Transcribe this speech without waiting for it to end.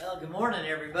Good morning,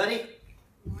 everybody.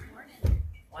 Good morning.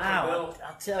 Wow,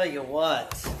 I'll tell you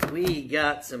what, we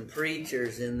got some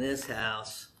preachers in this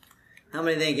house. How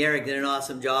many think Eric did an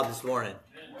awesome job this morning?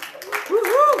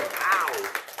 Woo-hoo! Wow.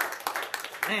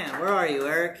 Man, where are you,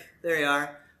 Eric? There you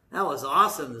are. That was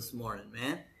awesome this morning,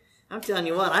 man. I'm telling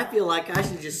you what, I feel like I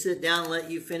should just sit down and let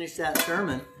you finish that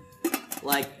sermon.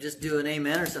 Like, just do an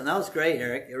amen or something. That was great,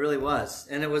 Eric. It really was.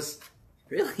 And it was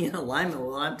really in alignment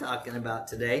with what I'm talking about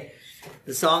today.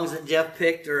 The songs that Jeff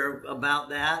picked are about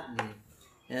that.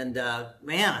 And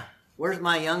man, where's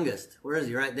my youngest? Where is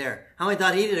he? Right there. How many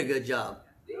thought he did a good job?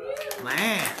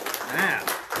 Man.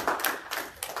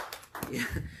 Yeah.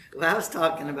 Well, I was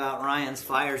talking about Ryan's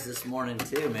fires this morning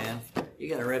too, man. You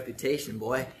got a reputation,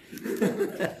 boy.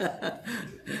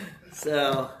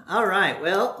 So, all right.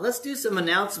 Well, let's do some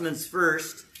announcements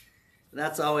first.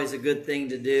 That's always a good thing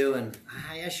to do, and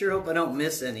I sure hope I don't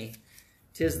miss any.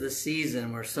 'Tis the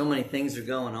season where so many things are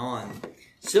going on.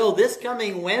 So this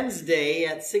coming Wednesday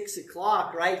at 6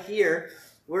 o'clock right here,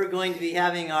 we're going to be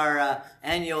having our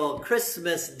annual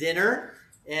Christmas dinner,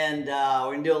 and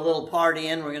we're going to do a little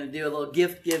partying. We're going to do a little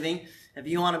gift giving. If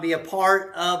you want to be a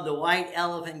part of the White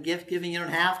Elephant gift giving, you don't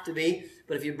have to be,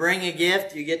 but if you bring a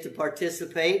gift, you get to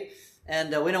participate, and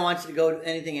we don't want you to go to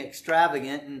anything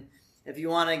extravagant. And if you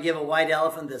want to give a white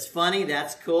elephant that's funny,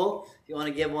 that's cool. If you want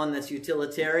to give one that's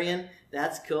utilitarian,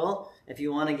 that's cool. If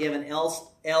you want to give an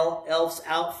elf's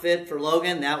outfit for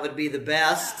Logan, that would be the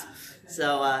best.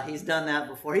 So he's done that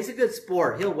before. He's a good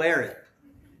sport. He'll wear it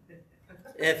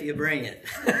if you bring it.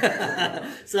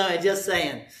 So just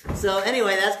saying. So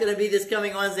anyway, that's going to be this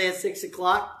coming Wednesday at 6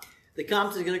 o'clock. The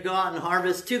Comptons are going to go out and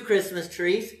harvest 2 Christmas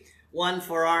trees, one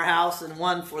for our house and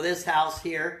one for this house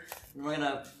here. And we're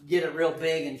going to get it real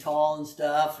big and tall and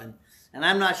stuff. And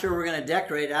I'm not sure we're going to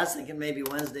decorate it. I was thinking maybe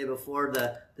Wednesday before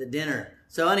the dinner.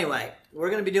 So anyway, we're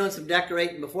going to be doing some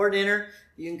decorating before dinner.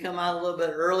 You can come out a little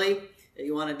bit early. If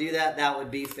you want to do that, that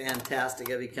would be fantastic.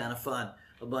 It'd be kind of fun,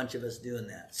 a bunch of us doing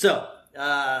that. So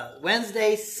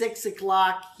Wednesday, 6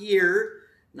 o'clock here,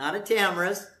 not at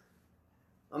Tamara's.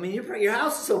 I mean, your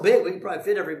house is so big, we can probably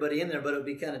fit everybody in there, but it would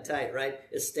be kind of tight, right?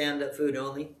 It's stand-up food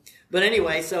only. But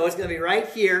anyway, so it's going to be right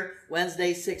here,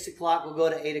 Wednesday, 6 o'clock. We'll go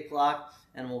to 8 o'clock,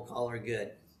 and we'll call her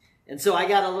good. And so I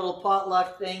got a little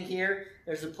potluck thing here.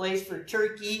 There's a place for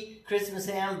turkey, Christmas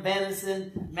ham,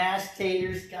 venison, mashed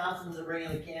taters. Comptons are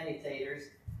bringing the candy taters,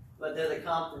 but they're the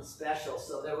Compton special.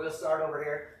 So then we'll start over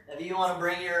here. If you want to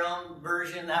bring your own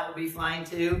version, that would be fine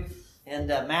too. And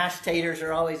mashed taters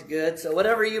are always good. So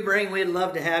whatever you bring, we'd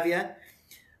love to have you.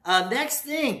 Next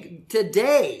thing,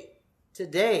 today,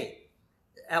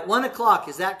 at 1 o'clock,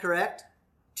 is that correct?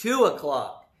 2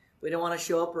 o'clock. We don't want to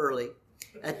show up early.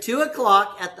 At 2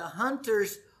 o'clock at the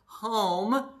Hunter's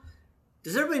home.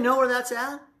 Does everybody know where that's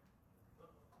at?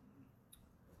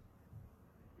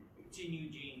 It's in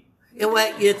Eugene.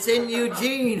 It's in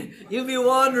Eugene. You'll be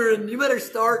wondering. You better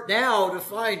start now to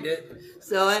find it.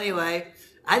 So anyway,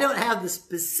 I don't have the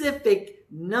specific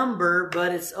number,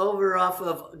 but it's over off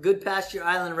of Good Pasture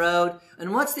Island Road.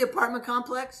 And what's the apartment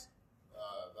complex? Valley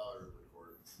River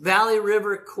Court. Valley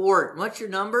River Court. What's your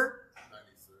number?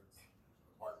 96.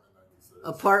 Apartment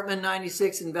 96. Apartment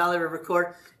 96 in Valley River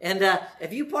Court. And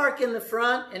if you park in the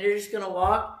front and you're just going to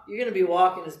walk, you're going to be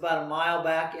walking. It's about a mile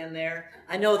back in there.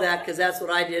 I know that because that's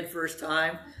what I did first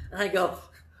time. And I go,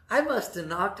 I must have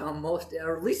knocked on most,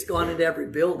 or at least gone into every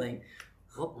building.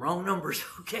 Oh, wrong numbers.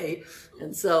 Okay.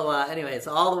 And so anyway, it's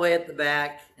all the way at the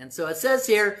back. And so it says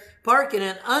here, park in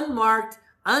an unmarked,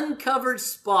 uncovered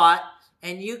spot,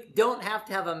 and you don't have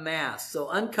to have a mask. So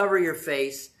uncover your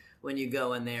face when you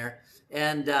go in there.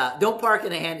 And don't park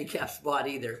in a handicapped spot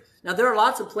either. Now, there are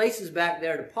lots of places back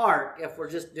there to park if we're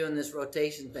just doing this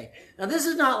rotation thing. Now, this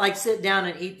is not like sit down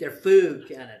and eat their food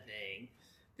kind of thing.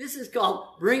 This is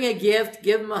called bring a gift,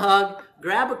 give them a hug,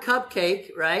 grab a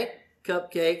cupcake, right?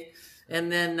 Cupcake. And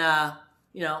then, head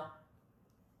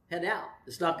out.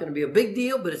 It's not going to be a big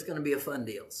deal, but it's going to be a fun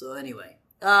deal. So anyway,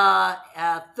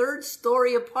 a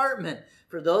third-story apartment.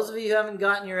 For those of you who haven't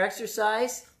gotten your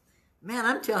exercise, man,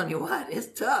 I'm telling you what,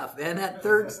 it's tough, man. That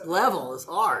third level is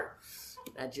hard.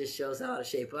 That just shows how out of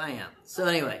shape I am. So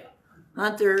anyway,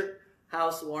 Hunter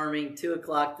housewarming, 2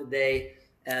 o'clock today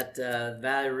at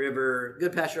Valley River,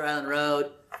 Good Pasture Island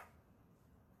Road.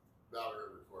 Valley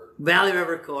River Court. Valley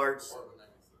River Courts. Apartment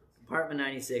 96. Apartment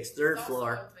 96, third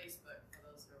floor. On Facebook for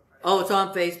those who are Oh, it's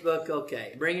on Facebook?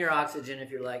 Okay. Bring your oxygen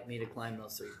if you're like me to climb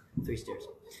those three stairs.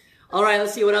 All right,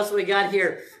 let's see what else we got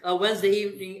here. Wednesday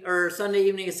evening or Sunday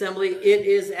evening assembly. It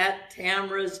is at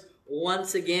Tamara's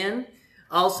once again.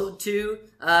 Also, too,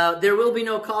 there will be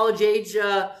no college age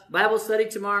Bible study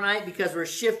tomorrow night because we're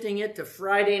shifting it to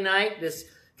Friday night. This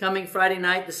coming Friday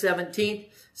night, the 17th,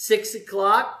 6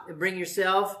 o'clock. Bring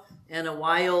yourself and a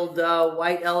wild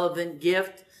white elephant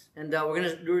gift. And we're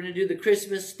gonna do the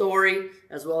Christmas story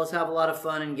as well as have a lot of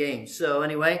fun and games. So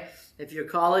anyway, if you're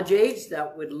college age,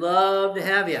 that would love to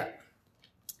have you.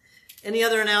 Any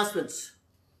other announcements?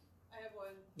 I have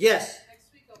one. Yes.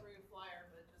 Next week I'll bring a flyer,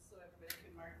 but just so everybody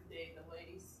can mark the date, the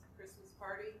ladies' Christmas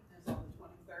party is on the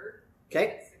 23rd.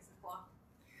 Okay. At 6 o'clock.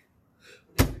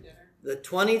 We'll do for dinner. The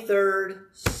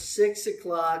 23rd, 6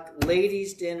 o'clock,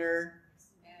 ladies' dinner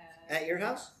And at your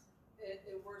house?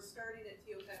 we're starting at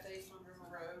Teal Cafe on River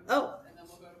Road. Oh. And then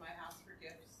we'll go to my house for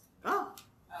gifts. Oh,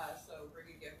 So bring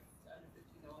a gift under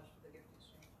 $15 for the gift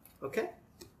exchange. okay.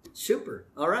 Super.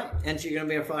 All right. And so you're going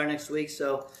to be on fire next week,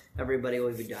 so everybody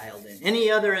will be dialed in. Any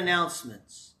other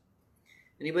announcements?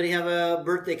 Anybody have a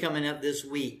birthday coming up this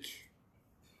week?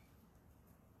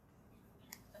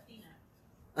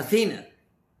 Athena,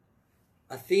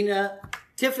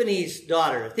 Tiffany's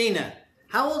daughter. Athena,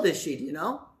 how old is she? Do you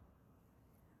know?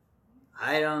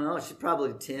 I don't know. She's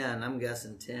probably 10. I'm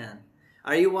guessing 10.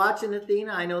 Are you watching,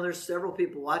 Athena? I know there's several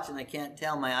people watching. I can't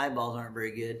tell. My eyeballs aren't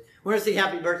very good. We're going to sing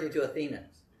happy birthday to Athena.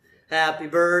 Happy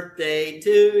birthday to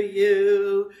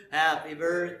you. Happy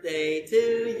birthday to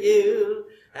you.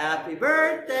 Happy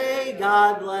birthday.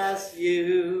 God bless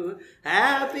you.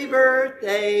 Happy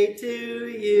birthday to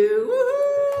you.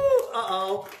 Woo-hoo!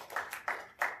 Uh-oh.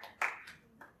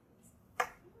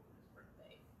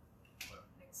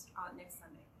 Next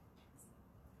Sunday.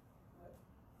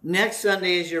 Next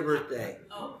Sunday is your birthday.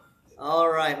 Oh. All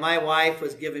right. My wife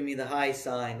was giving me the high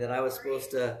sign that I was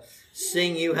supposed to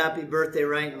sing you happy birthday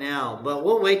right now. But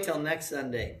we'll wait till next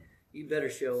Sunday. You better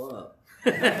show up.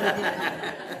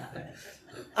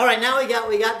 All right. Now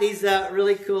we got these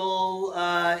really cool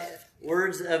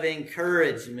words of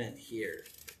encouragement here.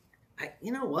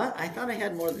 You know what? I thought I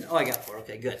had more than... Oh, I got 4.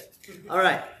 Okay, good. All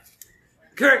right.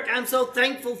 Kirk, I'm so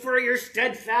thankful for your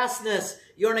steadfastness.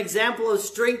 You're an example of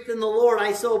strength in the Lord.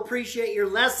 I so appreciate your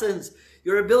lessons,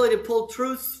 your ability to pull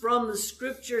truths from the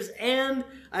scriptures, and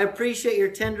I appreciate your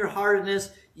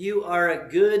tenderheartedness. You are a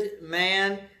good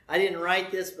man. I didn't write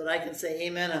this, but I can say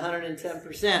amen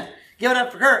 110%. Give it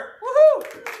up for Kirk. Woohoo!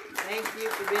 Thank you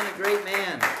for being a great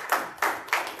man.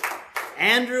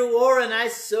 Andrew Warren, I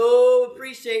so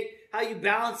appreciate how you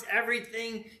balance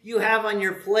everything you have on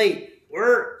your plate.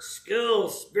 Work, school,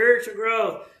 spiritual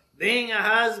growth, being a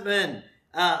husband.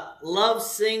 Love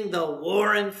seeing the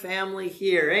Warren family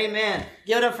here. Amen.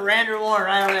 Give it up for Andrew Warren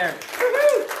right over there.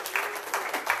 Woo-hoo!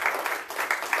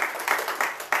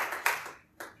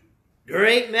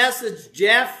 Great message,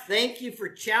 Jeff. Thank you for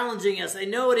challenging us. I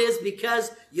know it is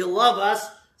because you love us,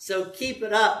 so keep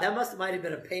it up. That might have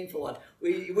been a painful one.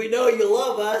 We know you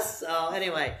love us. So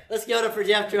anyway, let's give it up for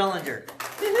Jeff Trillinger.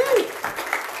 Woo-hoo!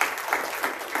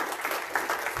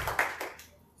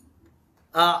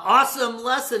 Awesome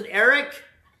lesson, Eric.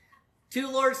 2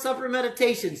 Lord's Supper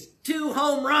meditations, 2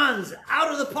 home runs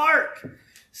out of the park.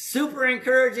 Super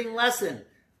encouraging lesson.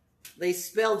 They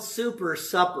spelled super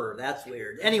supper. That's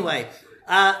weird. Anyway,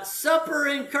 supper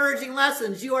encouraging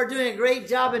lessons. You are doing a great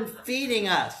job in feeding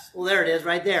us. Well, there it is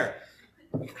right there.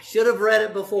 I should have read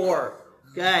it before.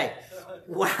 Okay.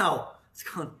 Wow. It's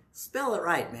going, spell it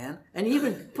right, man. And you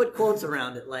even put quotes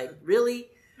around it. Like, really?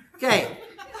 Okay.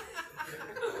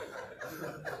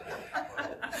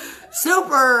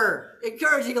 Super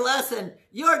encouraging lesson.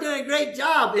 You're doing a great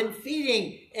job in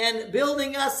feeding and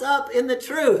building us up in the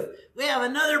truth. We have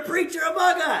another preacher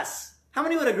among us. How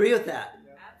many would agree with that?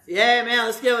 Yeah, man.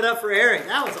 Let's give it up for Eric.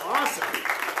 That was awesome.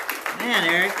 Man,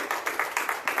 Eric.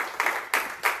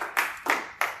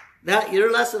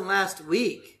 Your lesson last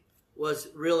week was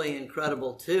really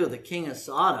incredible too. The King of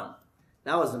Sodom.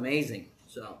 That was amazing.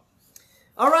 So,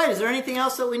 all right. Is there anything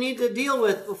else that we need to deal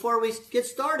with before we get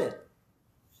started?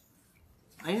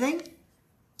 Anything?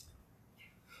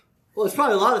 Well, there's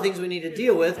probably a lot of things we need to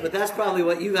deal with, but that's probably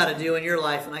what you got to do in your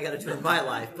life and I got to do in my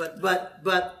life.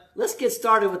 But let's get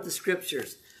started with the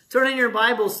scriptures. Turn in your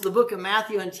Bibles to the book of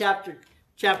Matthew in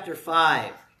chapter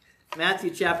 5. Matthew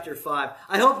chapter 5.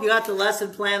 I hope you got the lesson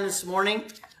plan this morning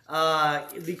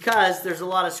because there's a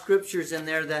lot of scriptures in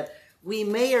there that we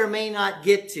may or may not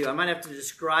get to. I might have to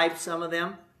describe some of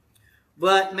them.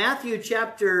 But Matthew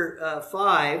chapter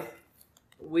 5...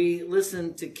 we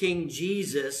listen to King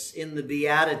Jesus in the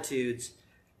Beatitudes.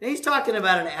 And he's talking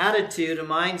about an attitude, a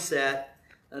mindset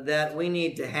that we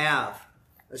need to have.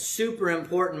 A super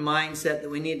important mindset that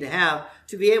we need to have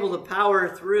to be able to power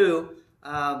through,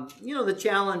 the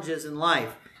challenges in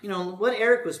life. What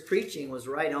Eric was preaching was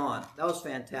right on. That was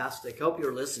fantastic. I hope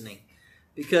you're listening.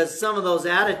 Because some of those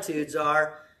attitudes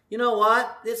are, you know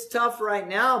what? It's tough right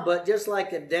now, but just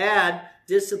like a dad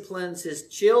disciplines his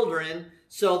children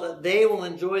so that they will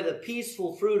enjoy the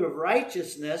peaceful fruit of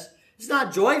righteousness. It's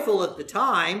not joyful at the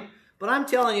time, but I'm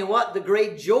telling you what, the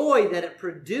great joy that it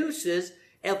produces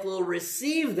if we'll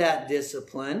receive that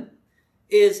discipline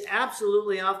is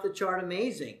absolutely off the chart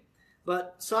amazing.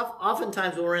 But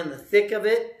oftentimes when we're in the thick of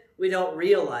it, we don't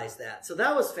realize that. So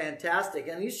that was fantastic.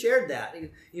 And you shared that.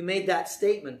 You made that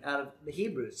statement out of the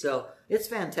Hebrews. So it's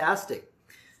fantastic.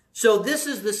 So this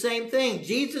is the same thing.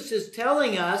 Jesus is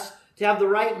telling us to have the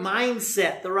right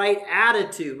mindset, the right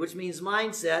attitude, which means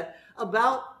mindset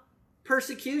about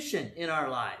persecution in our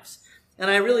lives. And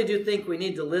I really do think we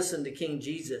need to listen to King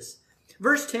Jesus.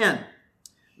 Verse 10,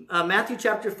 Matthew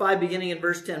chapter 5, beginning in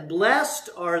verse 10. Blessed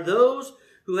are those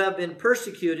who have been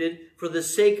persecuted for the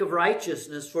sake of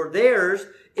righteousness, for theirs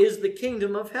is the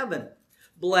kingdom of heaven.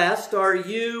 Blessed are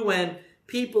you when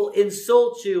people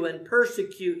insult you and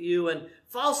persecute you and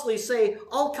falsely say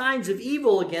all kinds of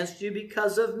evil against you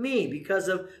because of me, because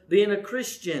of being a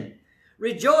Christian.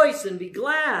 Rejoice and be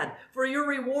glad, for your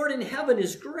reward in heaven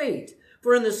is great.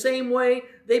 For in the same way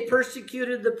they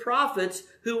persecuted the prophets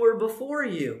who were before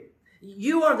you.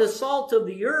 You are the salt of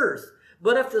the earth.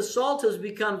 But if the salt has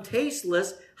become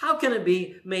tasteless, how can it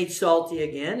be made salty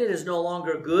again? It is no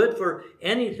longer good for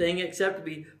anything except to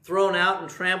be thrown out and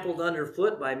trampled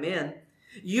underfoot by men.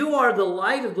 You are the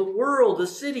light of the world, a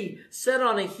city set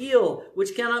on a hill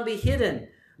which cannot be hidden.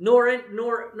 Nor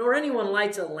anyone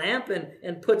lights a lamp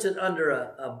and puts it under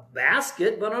a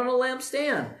basket, but on a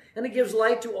lampstand. And it gives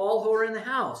light to all who are in the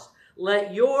house.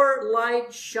 Let your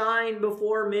light shine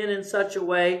before men in such a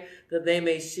way that they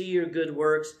may see your good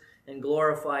works and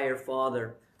glorify your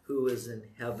Father who is in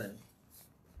heaven.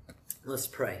 Let's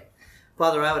pray.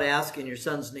 Father, I would ask in your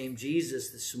Son's name, Jesus,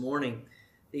 this morning,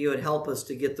 that you would help us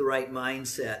to get the right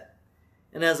mindset.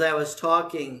 And as I was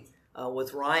talking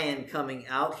with Ryan coming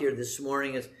out here this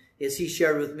morning, as he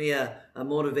shared with me a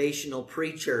motivational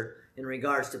preacher in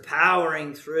regards to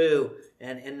powering through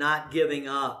and not giving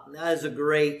up. And that is a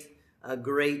great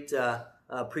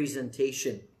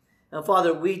presentation. Now,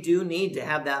 Father, we do need to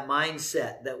have that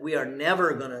mindset that we are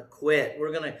never going to quit.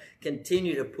 We're going to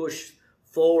continue to push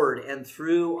forward and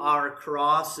through our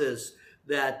crosses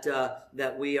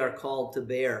that we are called to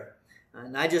bear.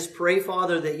 And I just pray,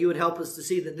 Father, that you would help us to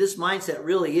see that this mindset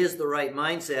really is the right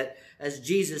mindset as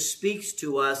Jesus speaks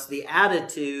to us, the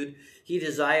attitude he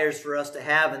desires for us to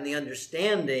have and the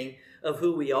understanding of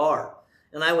who we are.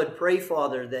 And I would pray,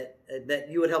 Father, that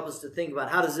you would help us to think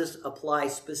about how does this apply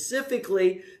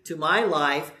specifically to my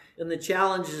life and the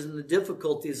challenges and the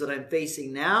difficulties that I'm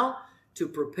facing now to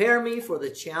prepare me for the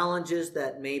challenges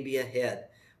that may be ahead.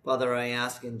 Father, I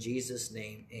ask in Jesus'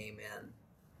 name, amen.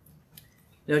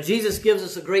 Now, Jesus gives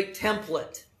us a great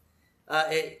template.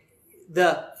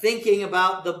 The thinking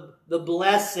about the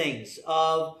blessings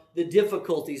of the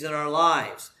difficulties in our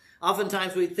lives.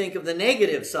 Oftentimes we think of the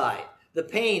negative side, the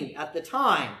pain at the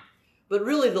time. But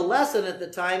really the lesson at the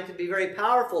time can be very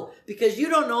powerful because you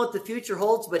don't know what the future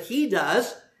holds, but he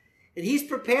does. And he's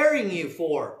preparing you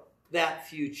for that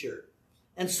future.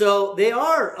 And so they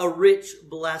are a rich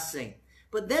blessing.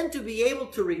 But then to be able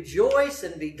to rejoice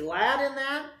and be glad in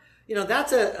that,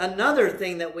 that's another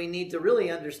thing that we need to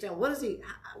really understand. What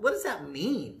does that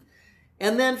mean?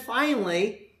 And then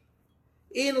finally,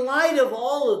 in light of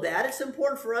all of that, it's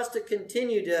important for us to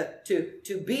continue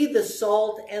to be the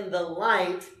salt and the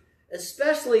light,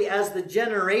 especially as the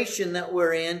generation that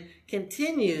we're in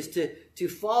continues to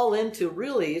fall into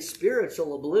really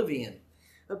spiritual oblivion.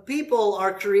 People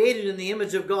are created in the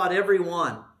image of God, every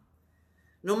one.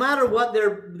 No matter what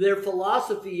their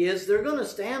philosophy is, they're going to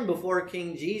stand before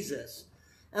King Jesus.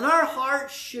 And our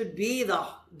hearts should be the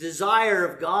desire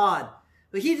of God.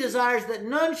 But he desires that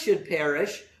none should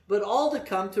perish, but all to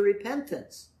come to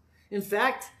repentance. In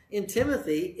fact, in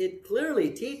Timothy, it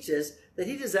clearly teaches that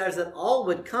he desires that all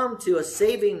would come to a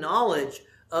saving knowledge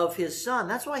of his Son.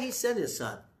 That's why he sent his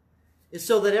Son. It's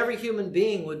so that every human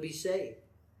being would be saved.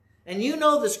 And you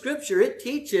know the scripture, it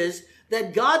teaches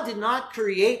that God did not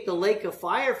create the lake of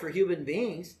fire for human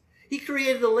beings. He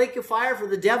created the lake of fire for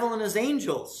the devil and his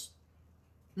angels,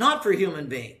 not for human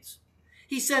beings.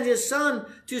 He sent his Son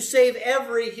to save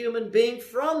every human being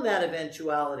from that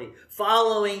eventuality,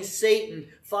 following Satan,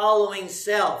 following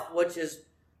self, which is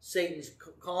Satan's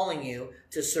calling you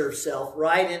to serve self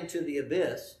right into the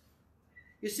abyss.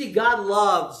 You see, God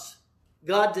loves,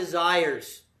 God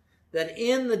desires that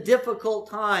in the difficult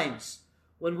times,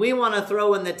 when we want to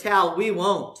throw in the towel, we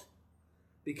won't,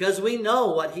 because we know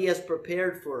what he has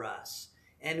prepared for us,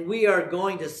 and we are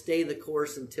going to stay the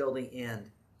course until the end.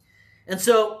 And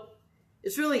so,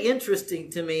 it's really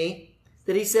interesting to me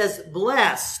that he says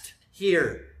blessed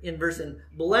here in verse 10.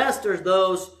 Blessed are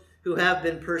those who have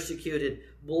been persecuted.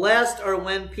 Blessed are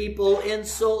when people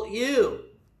insult you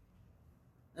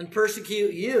and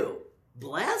persecute you.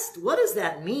 Blessed? What does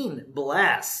that mean,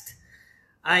 blessed?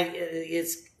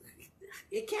 It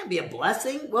can't be a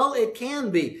blessing. Well, it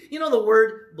can be. You know the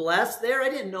word blessed there? I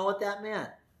didn't know what that meant.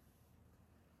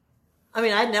 I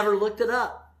mean, I'd never looked it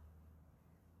up.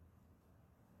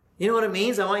 You know what it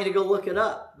means? I want you to go look it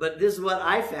up. But this is what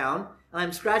I found.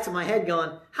 I'm scratching my head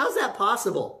going, how's that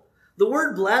possible? The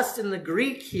word blessed in the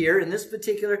Greek here, in this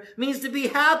particular, means to be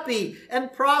happy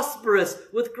and prosperous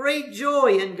with great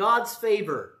joy in God's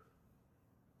favor.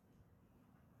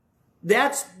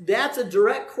 That's a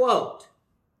direct quote.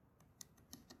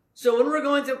 So when we're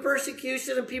going through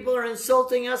persecution and people are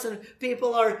insulting us and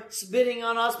people are spitting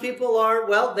on us, they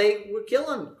were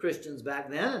killing Christians back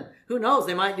then. And who knows,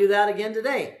 they might do that again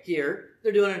today. Here,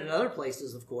 they're doing it in other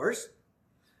places, of course.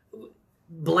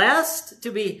 Blessed,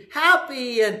 to be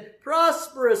happy and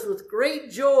prosperous with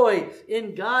great joy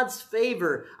in God's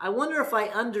favor. I wonder if I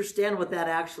understand what that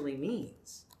actually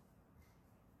means.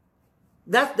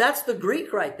 That's the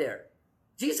Greek right there.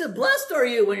 Jesus said, blessed are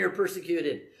you when you're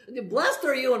persecuted. Blessed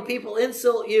are you when people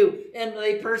insult you and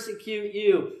they persecute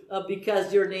you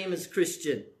because your name is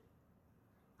Christian.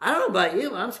 I don't know about you,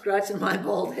 but I'm scratching my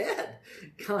bald head.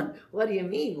 Going, what do you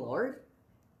mean, Lord?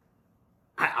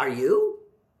 Are you?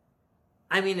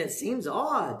 I mean, it seems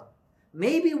odd.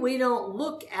 Maybe we don't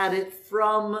look at it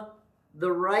from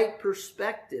the right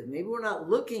perspective. Maybe we're not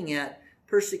looking at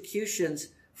persecutions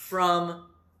from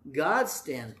God's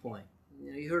standpoint.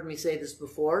 You heard me say this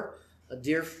before. A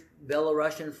dear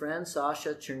Belarusian friend,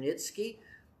 Sasha Chernitsky,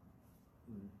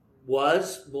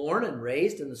 was born and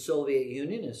raised in the Soviet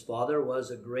Union. His father was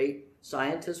a great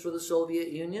scientist for the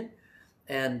Soviet Union.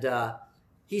 And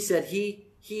he said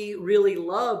he really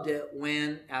loved it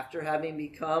when, after having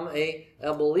become a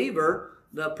believer,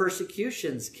 the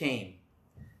persecutions came.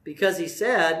 Because he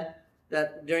said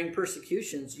that during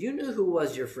persecutions, you knew who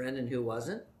was your friend and who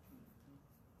wasn't.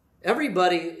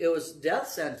 Everybody, it was death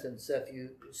sentence if you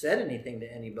said anything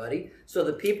to anybody. So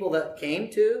the people that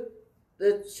came to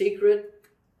the secret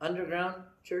underground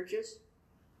churches,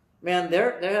 man,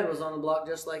 their head was on the block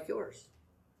just like yours.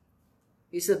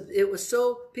 He said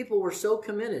people were so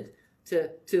committed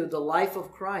to the life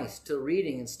of Christ, to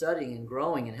reading and studying and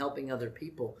growing and helping other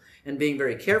people and being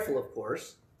very careful, of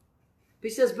course.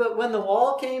 He says, but when the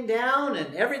wall came down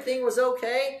and everything was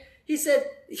okay, he said,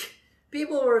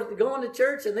 people were going to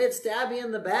church and they'd stab you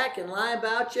in the back and lie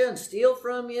about you and steal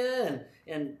from you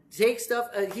and take stuff.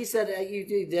 He said,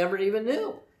 you never even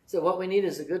knew. So what we need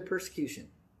is a good persecution.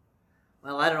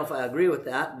 Well, I don't know if I agree with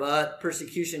that, but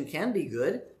persecution can be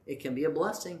good. It can be a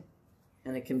blessing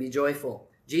and it can be joyful.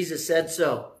 Jesus said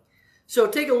so. So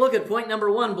take a look at point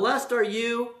number 1. Blessed are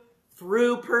you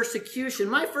through persecution.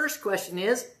 My first question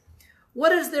is,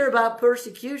 what is there about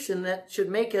persecution that should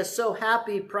make us so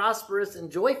happy, prosperous, and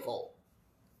joyful?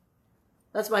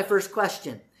 That's my first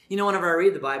question. You know, whenever I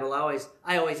read the Bible,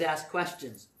 I always ask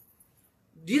questions.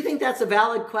 Do you think that's a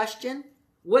valid question?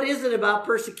 What is it about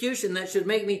persecution that should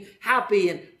make me happy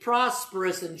and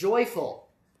prosperous and joyful?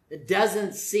 It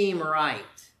doesn't seem right.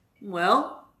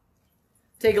 Well,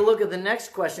 take a look at the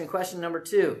next question, question number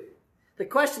 2. The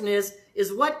question is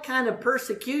what kind of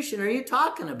persecution are you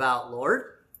talking about, Lord?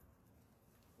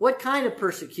 What kind of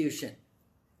persecution?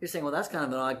 You're saying, well, that's kind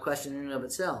of an odd question in and of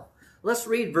itself. Let's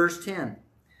read verse 10.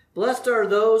 Blessed are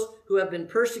those who have been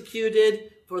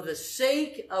persecuted for the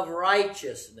sake of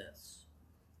righteousness.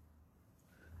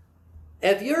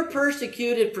 If you're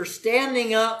persecuted for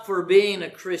standing up for being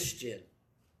a Christian,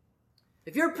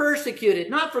 if you're persecuted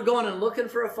not for going and looking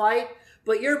for a fight,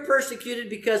 but you're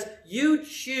persecuted because you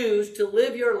choose to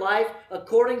live your life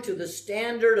according to the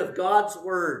standard of God's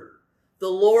word, the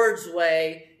Lord's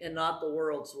way and not the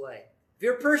world's way. If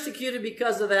you're persecuted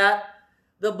because of that,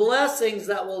 the blessings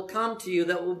that will come to you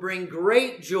that will bring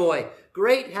great joy,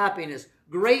 great happiness,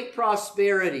 great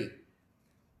prosperity.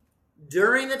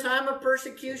 During the time of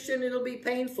persecution, it'll be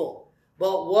painful.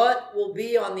 But what will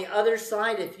be on the other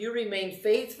side if you remain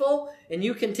faithful and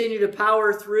you continue to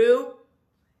power through,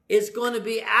 is going to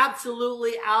be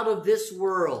absolutely out of this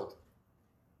world.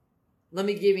 Let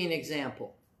me give you an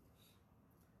example.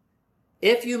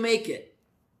 If you make it,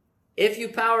 if you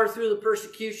power through the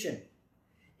persecution,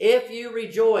 if you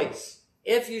rejoice,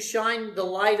 if you shine the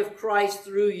light of Christ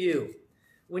through you,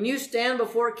 when you stand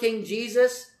before King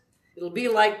Jesus, it'll be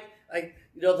like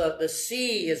the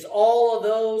sea is all of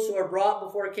those who are brought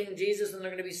before King Jesus, and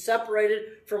they're going to be separated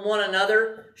from one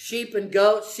another. Sheep and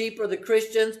goats. Sheep are the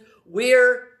Christians.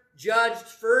 We're judged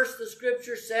first, the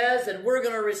scripture says, and we're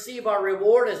going to receive our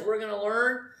reward as we're going to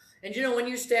learn. And you know, when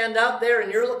you stand up there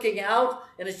and you're looking out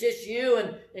and it's just you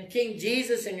and King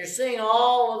Jesus and you're seeing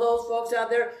all of those folks out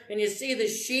there and you see the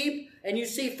sheep and you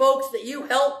see folks that you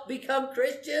helped become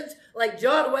Christians like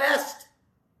John West.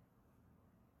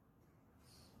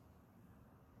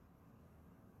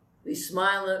 He's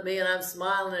smiling at me and I'm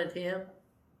smiling at him.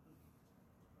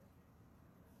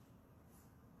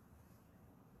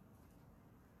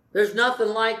 There's nothing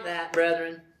like that,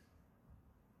 brethren.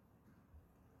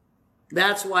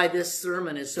 That's why this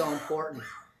sermon is so important.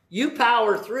 You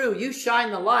power through. You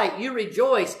shine the light. You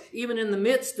rejoice even in the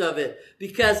midst of it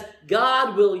because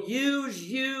God will use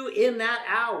you in that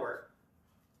hour.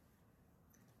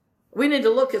 We need to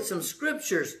look at some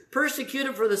scriptures.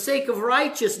 Persecuted for the sake of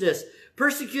righteousness.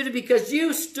 Persecuted because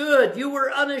you stood. You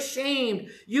were unashamed.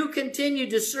 You continued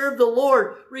to serve the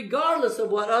Lord regardless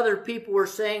of what other people were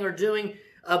saying or doing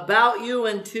about you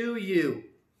and to you.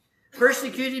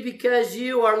 Persecuted because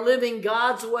you are living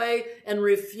God's way and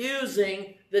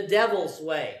refusing the devil's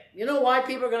way. You know why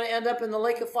people are going to end up in the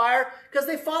lake of fire? Because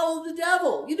they follow the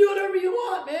devil. You do whatever you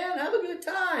want, man. Have a good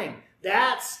time.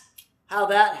 That's how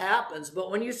that happens.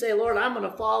 But when you say, Lord, I'm going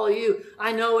to follow you,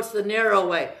 I know it's the narrow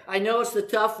way. I know it's the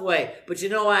tough way. But you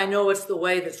know, I know it's the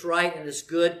way that's right and it's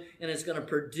good and it's going to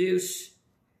produce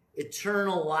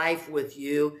eternal life with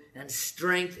you and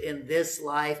strength in this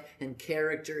life and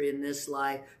character in this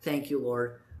life. Thank you,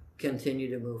 Lord. Continue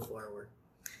to move forward.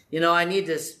 You know, I need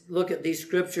to look at these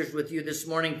scriptures with you this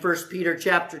morning. 1 Peter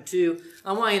chapter 2.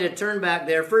 I want you to turn back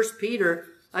there. 1 Peter,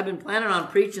 I've been planning on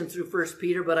preaching through 1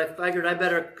 Peter, but I figured I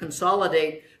better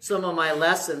consolidate some of my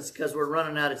lessons because we're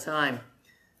running out of time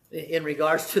in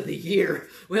regards to the year.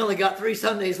 We only got 3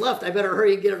 Sundays left. I better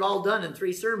hurry and get it all done in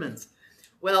 3 sermons.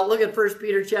 Well, look at 1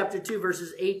 Peter chapter 2,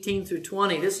 verses 18 through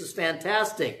 20. This is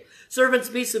fantastic. Servants,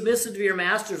 be submissive to your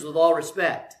masters with all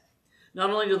respect,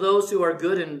 not only to those who are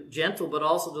good and gentle, but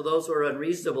also to those who are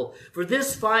unreasonable. For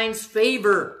this finds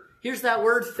favor. Here's that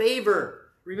word, favor.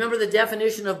 Remember the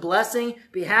definition of blessing?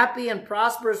 Be happy and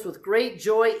prosperous with great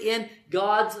joy in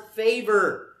God's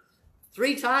favor.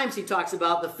 3 times he talks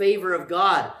about the favor of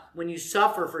God when you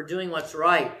suffer for doing what's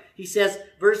right. He says,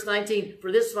 verse 19,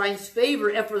 for this finds favor,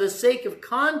 and for the sake of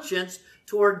conscience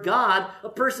toward God, a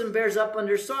person bears up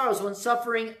under sorrows when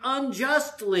suffering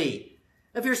unjustly.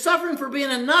 If you're suffering for being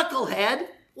a knucklehead,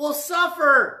 well,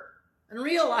 suffer. And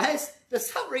realize the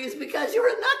suffering is because you're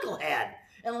a knucklehead.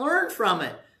 And learn from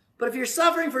it. But if you're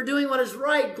suffering for doing what is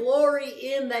right, glory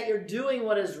in that you're doing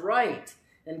what is right.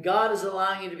 And God is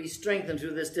allowing you to be strengthened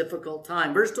through this difficult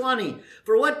time. Verse 20,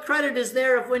 for what credit is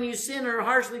there if when you sin or are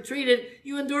harshly treated,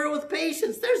 you endure it with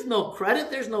patience? There's no credit.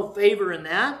 There's no favor in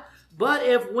that. But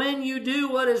if when you do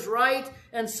what is right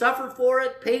and suffer for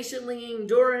it, patiently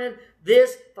enduring it,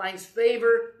 this finds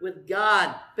favor with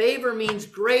God. Favor means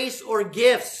grace or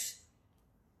gifts.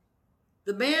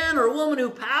 The man or woman who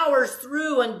powers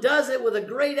through and does it with a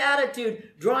great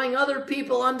attitude, drawing other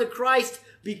people unto Christ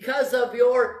because of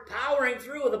your powering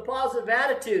through with a positive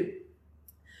attitude,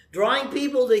 drawing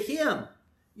people to Him,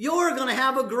 you're going to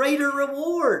have a greater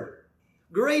reward,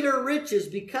 greater riches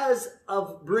because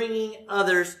of bringing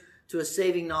others to a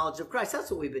saving knowledge of Christ.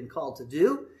 That's what we've been called to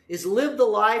do, is live the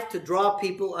life to draw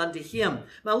people unto Him.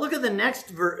 Now look at the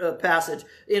next passage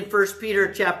in 1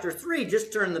 Peter chapter 3.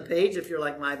 Just turn the page if you're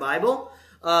like my Bible.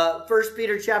 1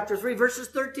 Peter chapter 3, verses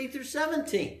 13 through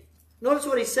 17. Notice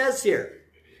what he says here.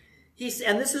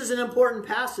 And this is an important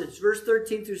passage, verse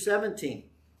 13 through 17.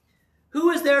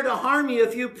 Who is there to harm you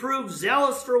if you prove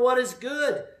zealous for what is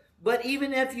good? But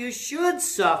even if you should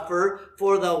suffer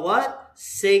for the what?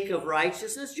 Sake of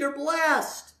righteousness, you're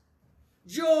blessed.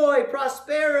 Joy,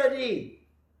 prosperity.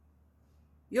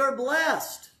 You're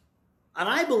blessed. And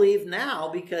I believe now,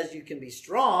 because you can be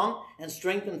strong and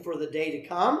strengthened for the day to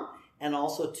come, and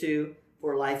also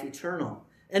for life eternal.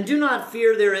 And do not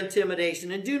fear their intimidation,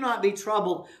 and do not be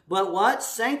troubled. But what?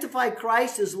 Sanctify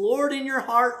Christ as Lord in your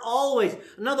heart always.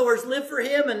 In other words, live for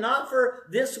Him and not for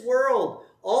this world.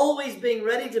 Always being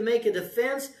ready to make a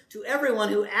defense to everyone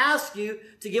who asks you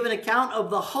to give an account of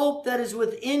the hope that is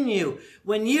within you.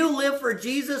 When you live for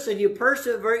Jesus and you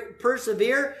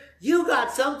persevere, you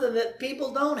got something that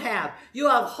people don't have. You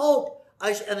have hope,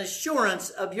 an assurance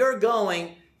of your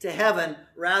going to heaven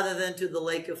rather than to the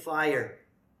lake of fire.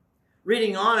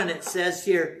 Reading on, and it says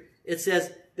here,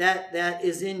 that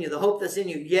is in you, the hope that's in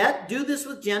you. Yet do this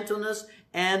with gentleness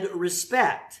and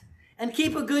respect, and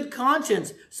keep a good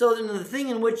conscience, so that in the thing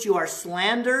in which you are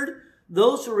slandered,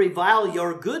 those who revile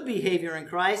your good behavior in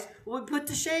Christ will be put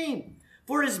to shame.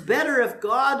 For it is better if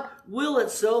God will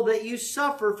it so that you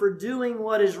suffer for doing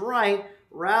what is right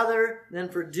rather than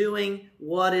for doing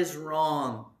what is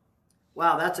wrong.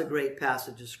 Wow, that's a great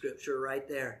passage of Scripture right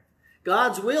there.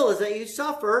 God's will is that you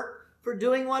suffer for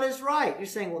doing what is right. You're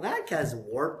saying, well, that guy's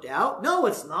warped out. No,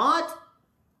 it's not.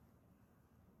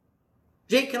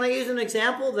 Jake, can I use an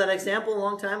example? That example a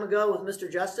long time ago with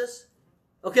Mr. Justice?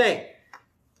 Okay.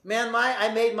 Man,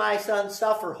 I made my son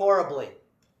suffer horribly.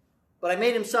 But I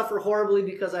made him suffer horribly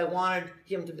because I wanted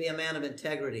him to be a man of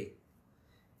integrity.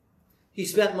 He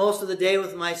spent most of the day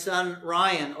with my son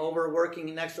Ryan over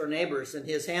working next door neighbors, and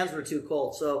his hands were too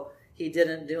cold, so he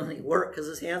didn't do any work because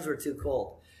his hands were too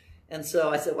cold. And so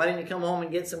I said, why didn't you come home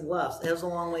and get some gloves? It was a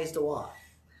long ways to walk.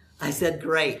 I said,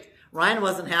 great. Ryan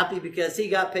wasn't happy because he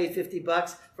got paid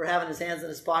 $50 for having his hands in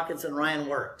his pockets, and Ryan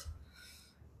worked.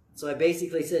 So I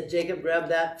basically said, Jacob, grab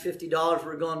that $50.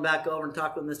 We're going back over and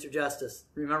talk with Mr. Justice.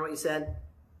 Remember what you said?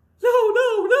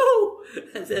 No.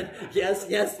 I said,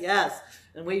 yes.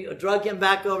 And we drug him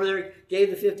back over there, gave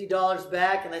the $50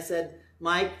 back, and I said,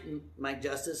 Mike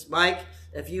Justice,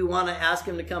 if you want to ask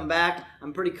him to come back,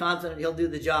 I'm pretty confident he'll do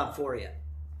the job for you.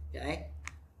 Okay?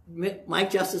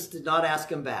 Mike Justice did not ask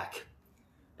him back,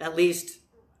 at least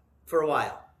for a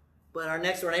while. But our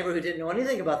next door neighbor, who didn't know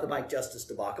anything about the Mike Justice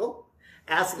debacle,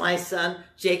 asked my son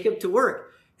Jacob to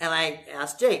work. And I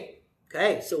asked Jake,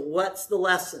 okay, so what's the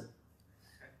lesson?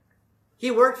 He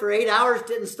worked for 8 hours,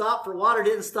 didn't stop for water,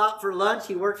 didn't stop for lunch.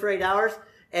 He worked for 8 hours.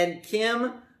 And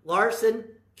Kim Larson,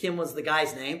 Kim was the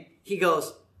guy's name, he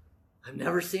goes, I've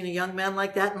never seen a young man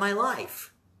like that in my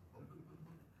life.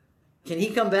 Can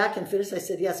he come back and finish? I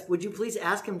said, yes. Would you please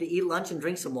ask him to eat lunch and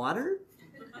drink some water?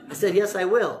 I said, yes, I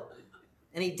will.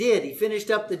 And he did. He finished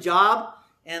up the job,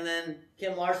 and then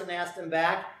Kim Larson asked him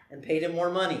back and paid him more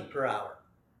money per hour.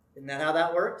 Isn't that how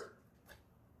that worked?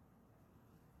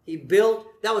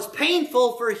 That was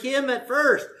painful for him at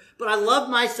first, but I loved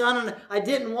my son, and I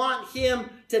didn't want him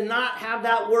to not have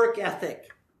that work ethic.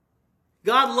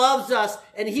 God loves us,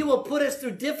 and he will put us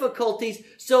through difficulties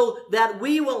so that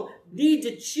we will need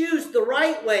to choose the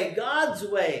right way, God's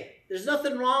way. There's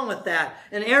nothing wrong with that.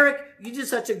 And Eric, you did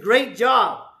such a great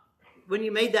job when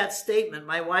you made that statement.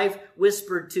 My wife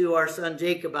whispered to our son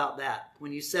Jake about that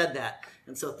when you said that.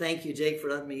 And so thank you, Jake, for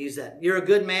letting me use that. You're a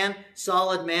good man,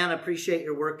 solid man. I appreciate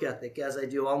your work ethic, as I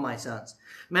do all my sons.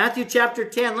 Matthew chapter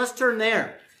 10. Let's turn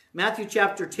there. Matthew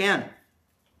chapter 10.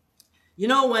 You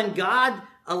know, when God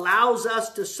allows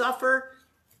us to suffer,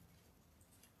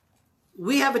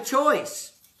 we have a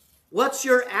choice. What's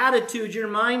your attitude, your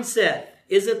mindset?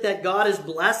 Is it that God is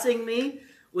blessing me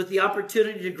with the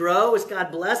opportunity to grow? Is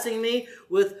God blessing me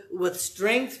with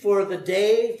strength for the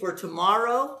day, for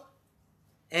tomorrow?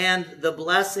 And the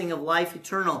blessing of life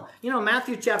eternal. You know,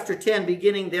 Matthew chapter 10,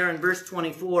 beginning there in verse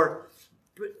 24,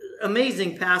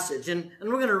 amazing passage. And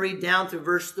we're going to read down through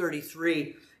verse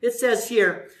 33. It says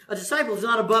here, a disciple is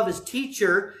not above his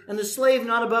teacher, and the slave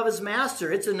not above his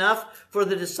master. It's enough for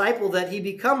the disciple that he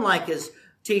become like his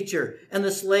teacher, and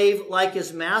the slave like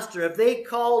his master. If they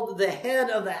called the head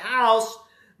of the house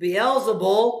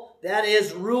Beelzebul, that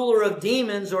is, ruler of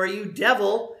demons, or you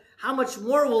devil, how much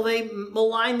more will they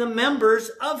malign the members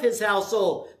of his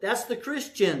household? That's the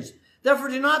Christians. Therefore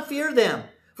do not fear them,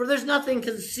 for there's nothing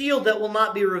concealed that will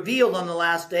not be revealed on the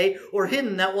last day, or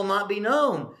hidden that will not be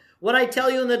known. What I tell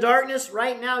you in the darkness,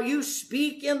 right now you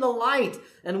speak in the light,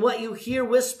 and what you hear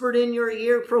whispered in your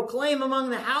ear, proclaim among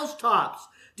the housetops.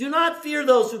 Do not fear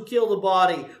those who kill the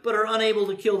body, but are unable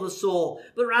to kill the soul,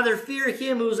 but rather fear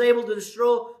him who is able to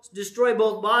destroy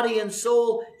both body and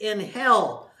soul in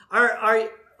hell.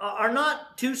 Are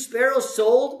not two sparrows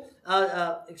sold?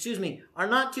 Are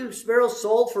not two sparrows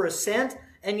sold for a cent?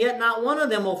 And yet not one of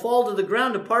them will fall to the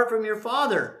ground apart from your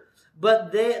Father.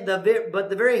 But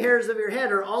the very hairs of your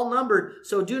head are all numbered.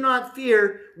 So do not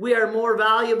fear. We are more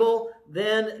valuable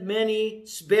than many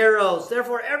sparrows.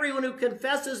 Therefore, everyone who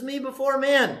confesses me before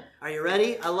men. Are you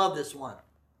ready? I love this one.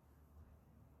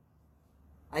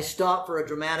 I stop for a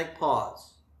dramatic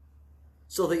pause,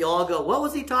 so that you all go, what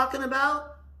was he talking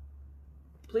about?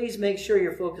 Please make sure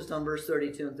you're focused on verse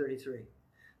 32 and 33.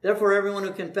 Therefore, everyone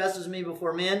who confesses me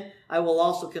before men, I will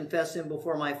also confess him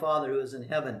before my Father who is in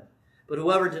heaven. But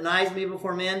whoever denies me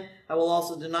before men, I will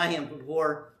also deny him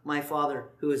before my Father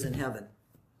who is in heaven.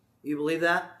 You believe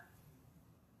that?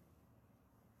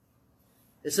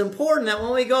 It's important that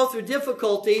when we go through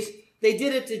difficulties, they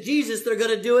did it to Jesus, they're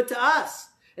going to do it to us.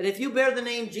 And if you bear the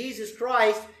name Jesus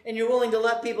Christ and you're willing to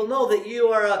let people know that you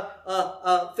are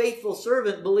a faithful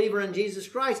servant, believer in Jesus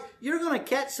Christ, you're going to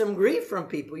catch some grief from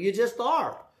people. You just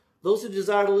are. Those who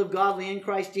desire to live godly in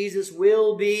Christ Jesus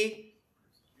will be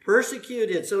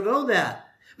persecuted. So know that.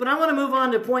 But I want to move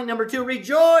on to point number 2.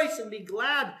 Rejoice and be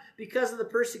glad because of the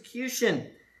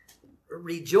persecution.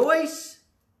 Rejoice.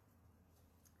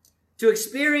 To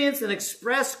experience and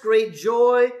express great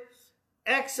joy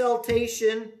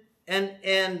exaltation,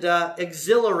 and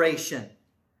exhilaration.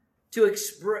 To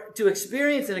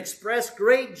experience and express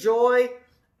great joy,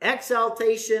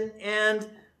 exaltation, and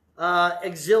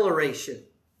exhilaration.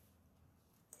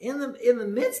 In the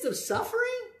midst of suffering?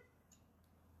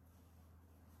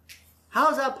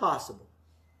 How is that possible?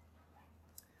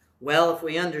 Well, if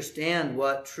we understand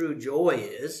what true joy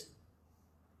is,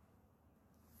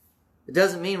 it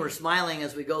doesn't mean we're smiling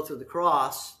as we go through the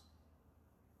cross.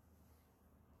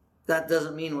 It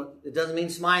doesn't mean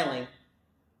smiling.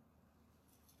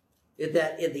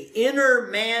 That the inner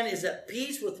man is at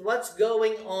peace with what's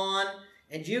going on,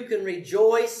 and you can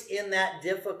rejoice in that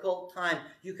difficult time.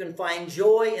 You can find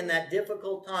joy in that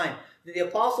difficult time. Did the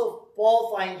Apostle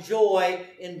Paul find joy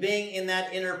in being in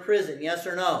that inner prison? Yes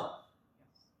or no?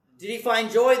 Did he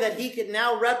find joy that he could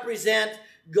now represent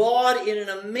God in an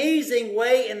amazing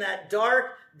way in that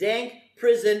dark, dank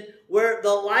prison where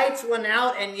the lights went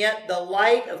out and yet the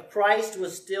light of Christ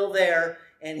was still there,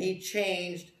 and he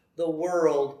changed the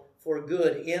world for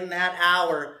good in that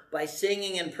hour by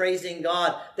singing and praising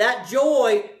God? That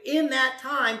joy in that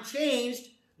time changed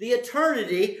the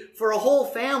eternity for a whole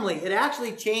family. It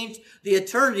actually changed the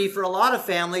eternity for a lot of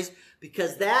families,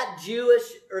 because that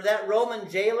Roman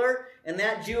jailer and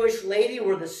that Jewish lady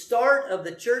were the start of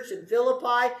the church in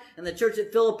Philippi, and the church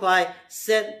at Philippi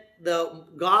sent the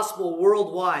gospel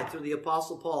worldwide through the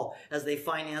Apostle Paul as they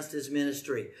financed his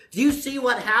ministry. Do you see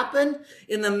what happened?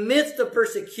 In the midst of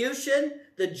persecution,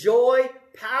 the joy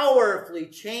powerfully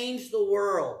changed the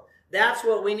world. That's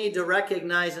what we need to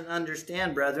recognize and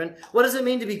understand, brethren. What does it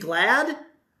mean to be glad?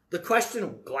 The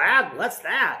question, glad, what's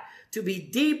that? To be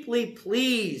deeply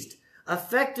pleased,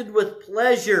 affected with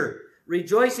pleasure,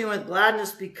 rejoicing with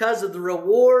gladness because of the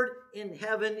reward in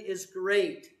heaven is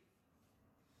great.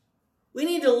 We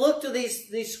need to look to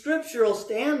these scriptural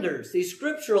standards, these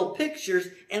scriptural pictures,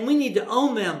 and we need to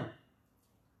own them.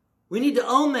 We need to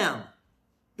own them.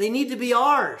 They need to be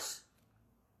ours.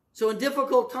 So in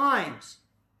difficult times,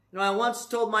 I once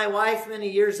told my wife many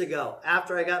years ago,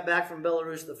 after I got back from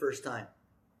Belarus the first time.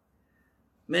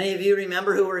 Many of you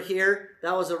remember who were here.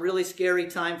 That was a really scary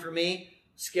time for me.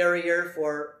 Scarier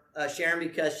for Sharon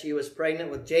because she was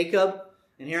pregnant with Jacob.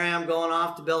 And here I am going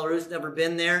off to Belarus, never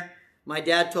been there. My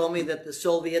dad told me that the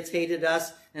Soviets hated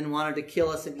us and wanted to kill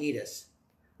us and eat us.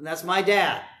 And that's my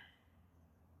dad.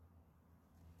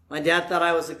 My dad thought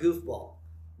I was a goofball.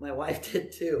 My wife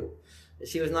did too.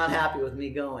 She was not happy with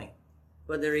me going.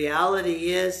 But the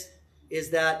reality is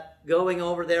that going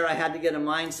over there, I had to get a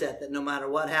mindset that no matter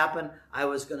what happened, I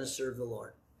was going to serve the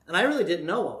Lord. And I really didn't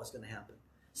know what was going to happen.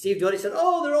 Steve Doty said,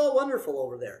 "Oh, they're all wonderful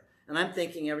over there." And I'm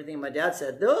thinking everything my dad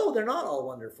said, no, they're not all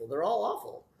wonderful. They're all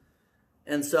awful.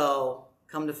 And so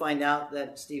come to find out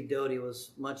that Steve Doty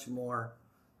was much more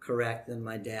correct than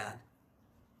my dad.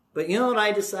 But you know what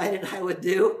I decided I would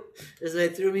do? Is they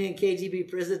threw me in KGB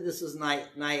prison. This was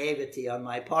naivety on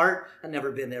my part. I'd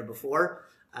never been there before.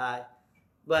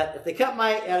 But if they cut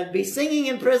I'd be singing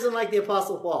in prison like the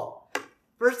Apostle Paul.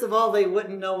 First of all, they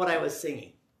wouldn't know what I was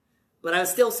singing. But I would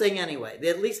still sing anyway.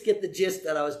 They'd at least get the gist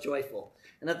that I was joyful.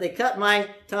 And if they cut my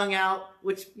tongue out,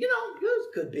 which,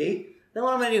 could be, then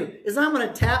what I'm going to do is I'm going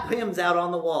to tap hymns out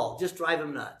on the wall. Just drive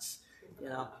them nuts.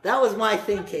 That was my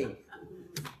thinking.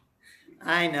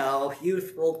 I know,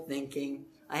 youthful thinking.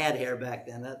 I had hair back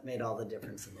then. That made all the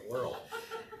difference in the world.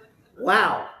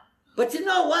 Wow. But you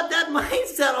know what? That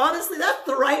mindset, honestly, that's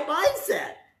the right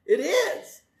mindset. It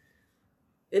is.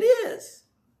 It is.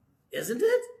 Isn't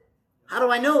it? How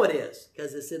do I know it is?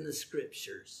 Because it's in the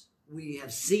scriptures. We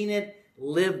have seen it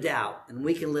lived out, and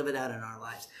we can live it out in our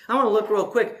lives. I want to look real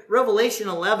quick. Revelation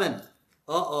 11.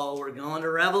 We're going to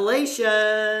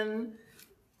Revelation.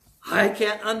 I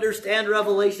can't understand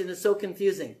Revelation. It's so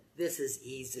confusing. This is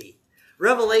easy.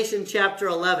 Revelation chapter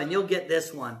 11. You'll get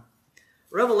this one.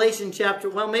 Revelation chapter,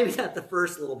 maybe not the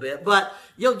first little bit, but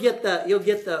you'll get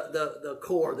the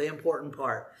core, the important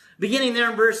part. Beginning there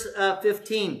in verse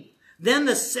 15. Then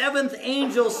the seventh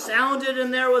angel sounded,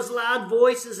 and there was loud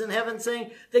voices in heaven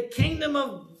saying, "The kingdom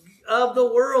of the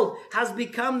world has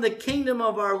become the kingdom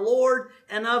of our Lord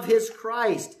and of his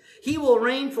Christ. He will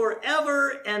reign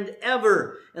forever and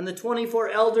ever." And the 24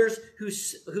 elders who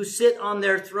sit on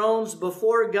their thrones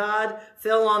before God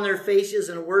fell on their faces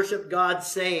and worshiped God,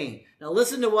 saying. Now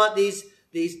listen to what these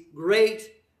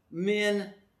great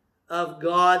men of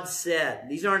God said.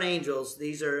 These aren't angels.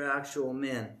 These are actual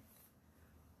men.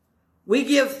 "We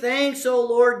give thanks, O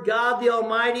Lord God the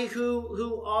Almighty,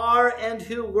 who are and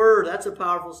who were." That's a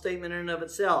powerful statement in and of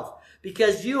itself.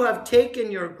 "Because you have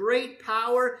taken your great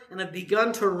power and have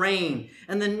begun to reign.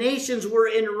 And the nations were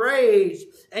enraged,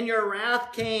 and your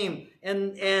wrath came,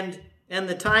 and and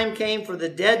the time came for the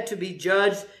dead to be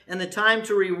judged, and the time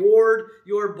to reward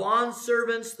your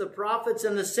bondservants, the prophets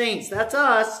and the saints. That's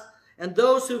us. And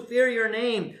those who fear your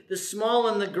name, the small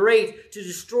and the great, to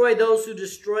destroy those who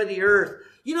destroy the earth.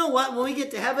 You know what? When we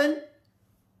get to heaven,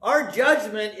 our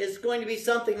judgment is going to be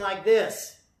something like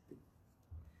this.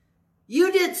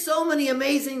 You did so many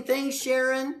amazing things,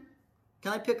 Sharon.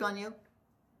 Can I pick on you?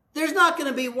 There's not going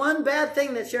to be one bad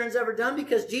thing that Sharon's ever done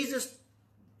because Jesus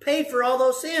paid for all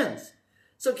those sins.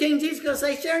 So King Jesus is going to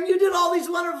say, Sharon, you did all these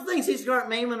wonderful things. He's going to start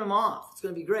naming them off. It's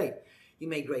going to be great. You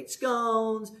made great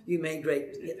scones. You made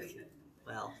great...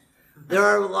 Well, there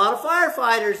are a lot of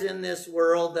firefighters in this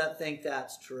world that think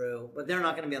that's true, but they're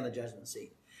not going to be on the judgment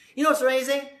seat. You know what's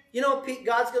amazing? You know what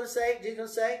God's going to say? Jesus is going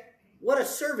to say? What a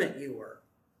servant you were.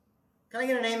 Can I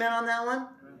get an amen on that one?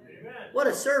 Amen. What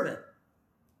a servant.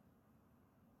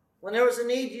 When there was a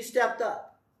need, you stepped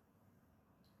up.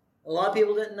 A lot of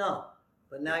people didn't know,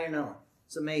 but now you're knowing.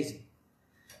 It's amazing.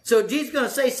 So Jesus is going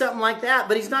to say something like that,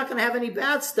 but he's not going to have any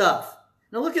bad stuff.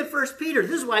 Now look at 1 Peter.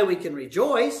 This is why we can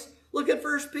rejoice. Look at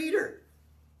 1 Peter.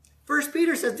 1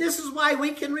 Peter says this is why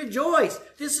we can rejoice.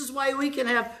 This is why we can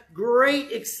have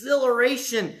great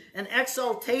exhilaration and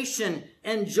exaltation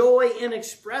and joy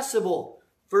inexpressible.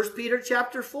 1 Peter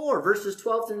chapter 4, verses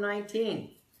 12 through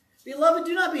 19. Beloved,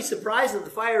 do not be surprised at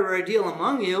the fire ordeal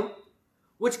among you,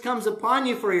 which comes upon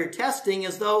you for your testing,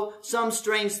 as though some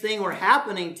strange thing were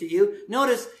happening to you.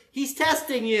 Notice, he's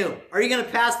testing you. Are you going to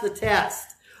pass the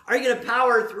test? Are you going to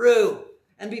power through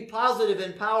and be positive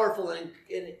and powerful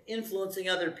in influencing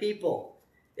other people?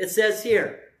 It says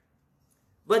here,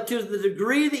 but to the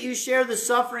degree that you share the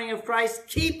suffering of Christ,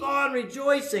 keep on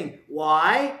rejoicing.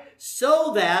 Why?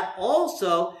 So that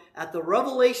also at the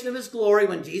revelation of his glory,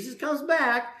 when Jesus comes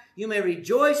back, you may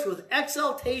rejoice with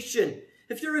exultation.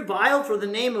 If you're reviled for the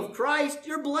name of Christ,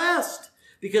 you're blessed,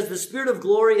 because the Spirit of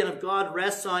glory and of God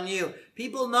rests on you.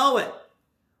 People know it.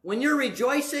 When you're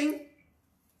rejoicing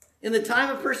in the time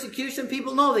of persecution,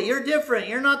 people know that you're different.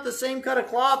 You're not the same cut of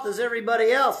cloth as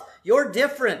everybody else. You're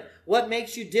different. What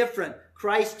makes you different?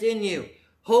 Christ in you.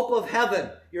 Hope of heaven.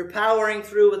 You're powering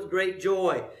through with great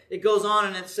joy. It goes on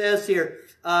and it says here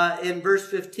in verse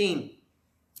 15,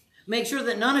 make sure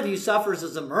that none of you suffers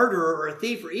as a murderer or a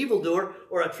thief or evildoer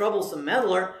or a troublesome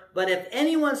meddler. But if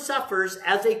anyone suffers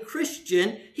as a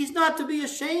Christian, he's not to be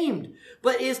ashamed,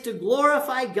 but is to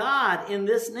glorify God in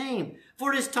this name.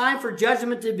 For it is time for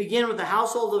judgment to begin with the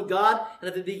household of God. And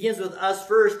if it begins with us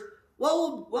first,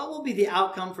 what will be the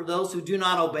outcome for those who do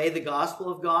not obey the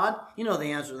gospel of God? You know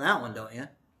the answer to that one, don't you?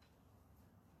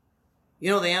 You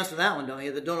know the answer to that one, don't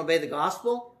you? That don't obey the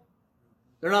gospel?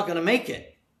 They're not going to make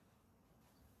it.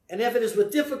 And if it is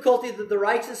with difficulty that the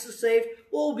righteous is saved,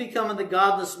 what will become of the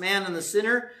godless man and the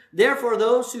sinner? Therefore,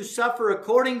 those who suffer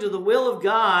according to the will of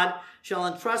God shall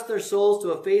entrust their souls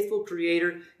to a faithful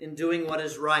Creator in doing what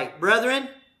is right. Brethren,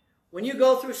 when you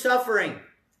go through suffering,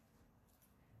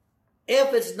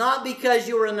 if it's not because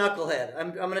you were a knucklehead,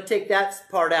 I'm going to take that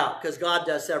part out because God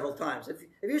does several times. If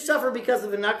you suffer because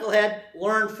of a knucklehead,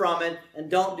 learn from it and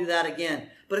don't do that again.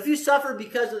 But if you suffer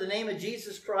because of the name of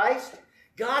Jesus Christ,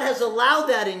 God has allowed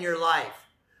that in your life.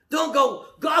 Don't go,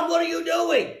 God, what are you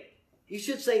doing? You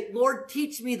should say, Lord,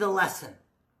 teach me the lesson.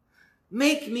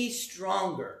 Make me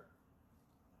stronger.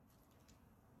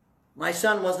 My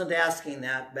son wasn't asking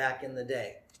that back in the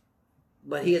day,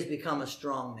 but he has become a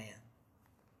strong man.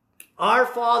 Our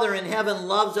Father in heaven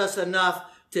loves us enough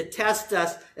to test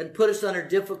us and put us under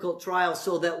difficult trials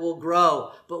so that we'll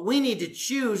grow. But we need to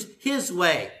choose his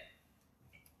way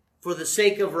for the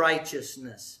sake of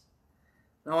righteousness.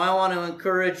 Now, I want to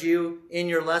encourage you in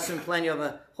your lesson plan. You have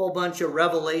a whole bunch of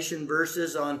Revelation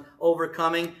verses on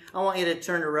overcoming. I want you to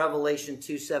turn to Revelation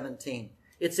 2:17.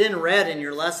 It's in red in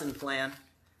your lesson plan.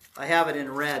 I have it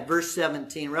in red. Verse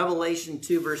 17. Revelation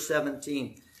 2, verse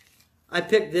 17. I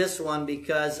picked this one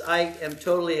because I am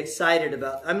totally excited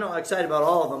about, I'm not excited about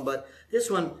all of them, but this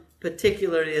one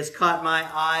particularly has caught my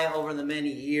eye over the many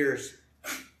years.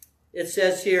 It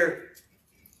says here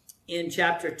in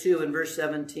chapter 2 and verse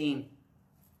 17,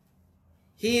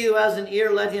 he who has an ear,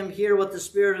 let him hear what the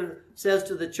Spirit says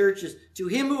to the churches. To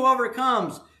him who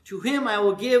overcomes, to him I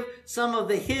will give some of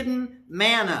the hidden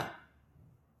manna.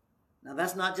 Now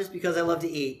that's not just because I love to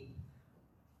eat.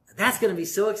 That's going to be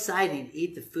so exciting to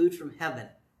eat the food from heaven.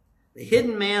 The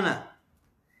hidden manna.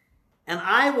 And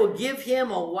I will give him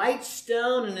a white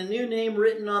stone and a new name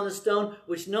written on the stone,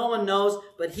 which no one knows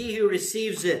but he who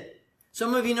receives it.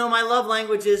 Some of you know my love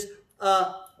language is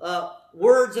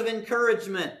words of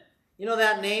encouragement. You know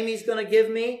that name he's going to give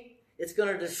me? It's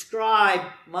going to describe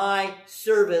my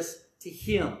service to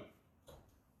him.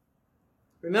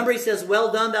 Remember he says,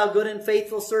 well done, thou good and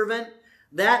faithful servant.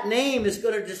 That name is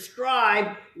going to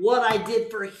describe what I did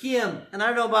for him. And I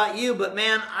don't know about you, but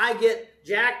man, I get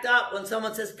jacked up when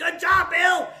someone says, good job,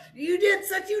 Bill. You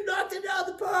knocked it out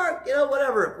of the park. You know,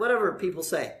 whatever people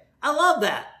say. I love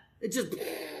that. It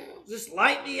just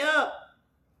light me up.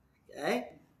 Okay?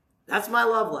 That's my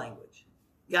love language.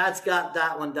 God's got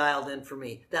that one dialed in for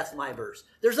me. That's my verse.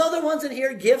 There's other ones in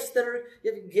here, gift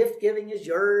giving is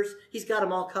yours. He's got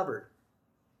them all covered.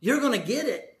 You're going to get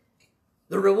it.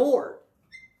 The reward.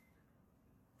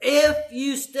 If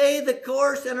you stay the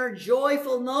course and are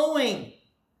joyful knowing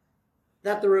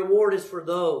that the reward is for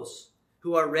those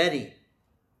who are ready.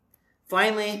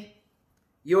 Finally,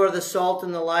 you are the salt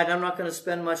and the light. I'm not going to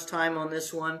spend much time on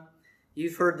this one.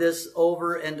 You've heard this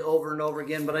over and over and over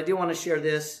again, but I do want to share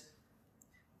this.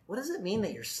 What does it mean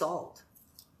that you're salt?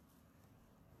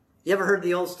 You ever heard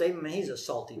the old statement, man, he's a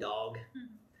salty dog?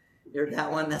 You heard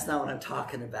that one? That's not what I'm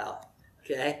talking about.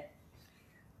 Okay?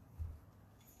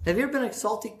 Have you ever been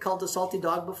called a salty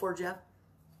dog before, Jeff?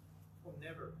 Well,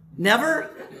 never.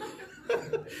 Never?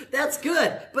 That's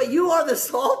good. But you are the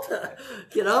salt,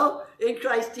 in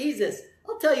Christ Jesus.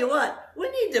 I'll tell you what, we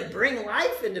need to bring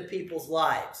life into people's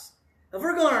lives. If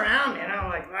we're going around,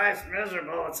 like life's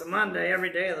miserable, it's a Monday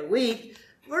every day of the week,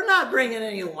 we're not bringing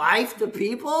any life to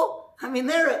people. I mean,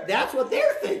 that's what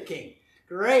they're thinking.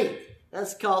 Great.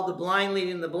 That's called the blind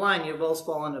leading the blind. You both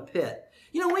fall in a pit.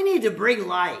 We need to bring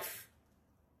life.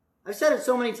 I've said it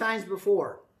so many times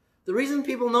before. The reason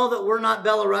people know that we're not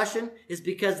Belarusian is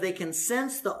because they can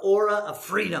sense the aura of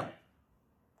freedom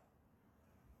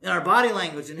in our body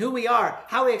language and who we are,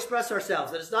 how we express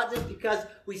ourselves. And it's not just because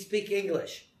we speak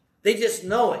English. They just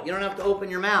know it. You don't have to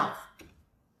open your mouth.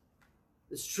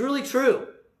 It's truly true.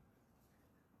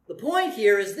 The point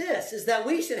here is this, is that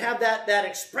we should have that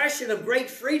expression of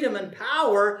great freedom and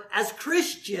power as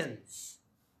Christians.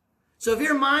 So if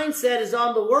your mindset is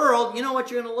on the world, you know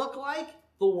what you're going to look like?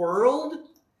 The world.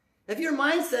 If your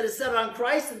mindset is set on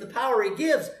Christ and the power he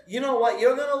gives, you know what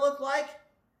you're going to look like?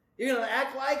 You're going to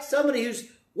act like somebody who's,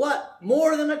 what?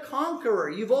 More than a conqueror.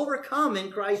 You've overcome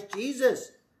in Christ Jesus.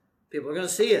 People are going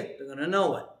to see it. They're going to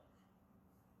know it.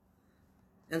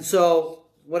 And so,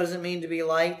 what does it mean to be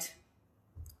light?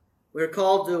 We're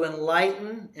called to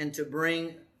enlighten and to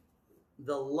bring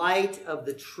the light of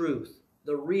the truth,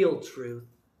 the real truth.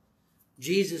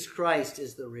 Jesus Christ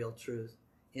is the real truth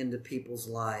into people's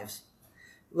lives.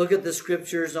 Look at the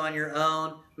scriptures on your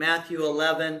own. Matthew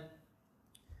 11,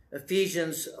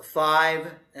 Ephesians 5,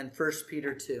 and 1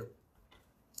 Peter 2.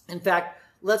 In fact,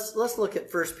 let's look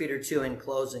at 1 Peter 2 in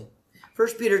closing. 1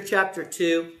 Peter chapter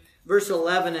 2, verse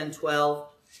 11 and 12.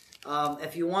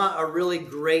 If you want a really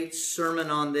great sermon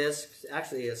on this,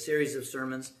 actually a series of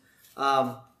sermons,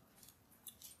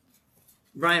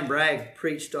 Brian Bragg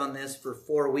preached on this for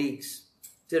 4 weeks.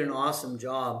 Did an awesome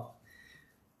job.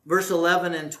 Verse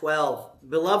 11 and 12.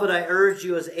 Beloved, I urge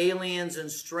you as aliens and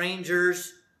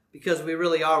strangers, because we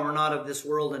really are, we're not of this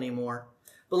world anymore.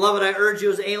 Beloved, I urge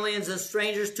you as aliens and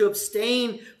strangers to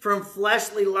abstain from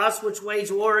fleshly lusts which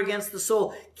wage war against the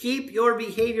soul. Keep your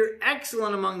behavior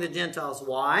excellent among the Gentiles.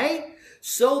 Why?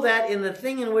 So that in the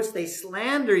thing in which they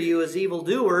slander you as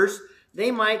evildoers,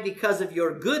 they might, because of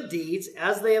your good deeds,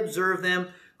 as they observe them,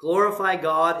 glorify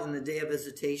God in the day of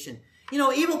visitation.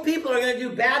 Evil people are going to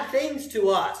do bad things to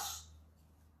us.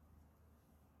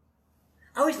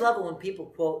 I always love it when people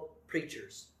quote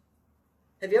preachers.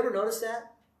 Have you ever noticed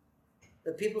that?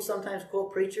 That people sometimes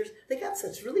quote preachers? They got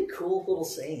such really cool little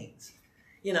sayings.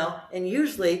 And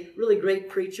usually really great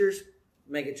preachers,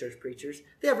 megachurch preachers,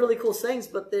 they have really cool sayings,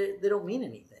 but they don't mean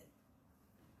anything.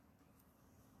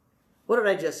 What did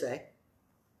I just say?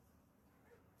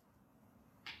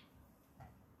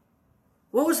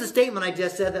 What was the statement I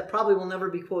just said that probably will never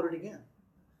be quoted again?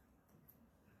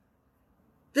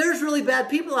 There's really bad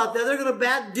people out there. They're going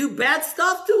to do bad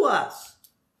stuff to us.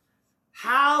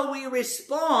 How we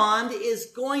respond is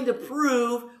going to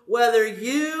prove whether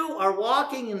you are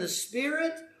walking in the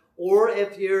Spirit or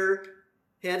if your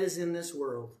head is in this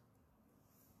world.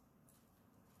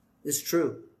 It's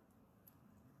true.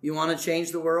 You want to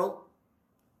change the world?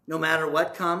 No matter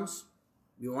what comes,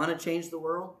 you want to change the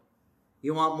world?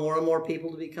 You want more and more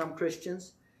people to become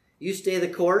Christians? You stay the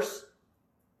course.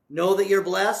 Know that you're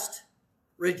blessed.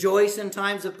 Rejoice in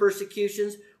times of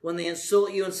persecutions when they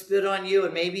insult you and spit on you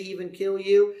and maybe even kill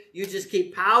you. You just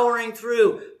keep powering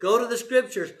through. Go to the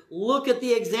scriptures. Look at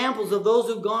the examples of those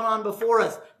who've gone on before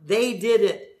us. They did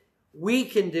it. We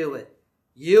can do it.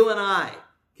 You and I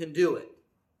can do it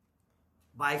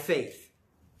by faith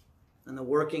and the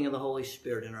working of the Holy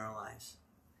Spirit in our lives.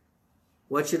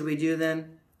 What should we do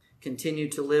then? continue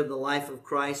to live the life of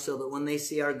Christ so that when they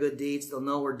see our good deeds, they'll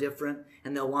know we're different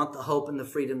and they'll want the hope and the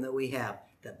freedom that we have,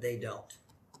 that they don't.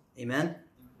 Amen?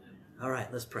 All right,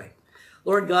 let's pray.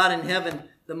 Lord God in heaven,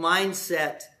 the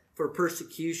mindset for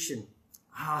persecution,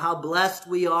 how blessed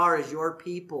we are as your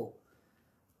people.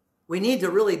 We need to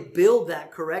really build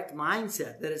that correct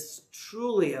mindset, that it's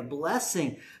truly a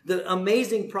blessing. The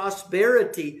amazing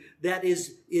prosperity that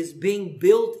is being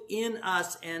built in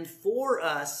us and for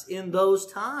us in those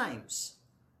times.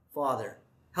 Father,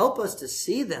 help us to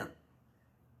see them.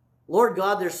 Lord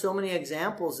God, there's so many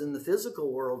examples in the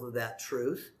physical world of that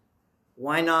truth.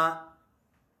 Why not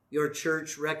your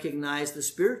church recognize the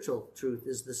spiritual truth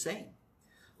is the same?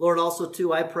 Lord, also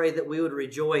too, I pray that we would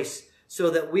rejoice so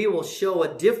that we will show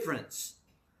a difference,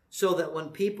 so that when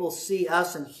people see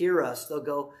us and hear us, they'll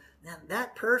go, man,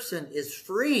 that person is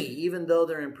free even though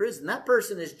they're in prison. That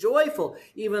person is joyful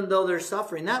even though they're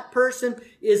suffering. That person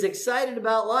is excited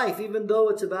about life even though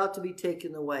it's about to be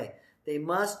taken away. They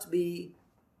must be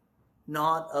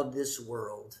not of this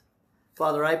world.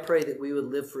 Father, I pray that we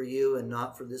would live for you and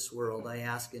not for this world. I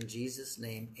ask in Jesus'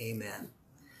 name, amen.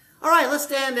 All right, let's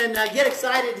stand and get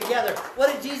excited together.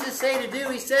 What did Jesus say to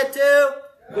do? He said to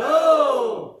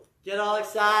go. Get all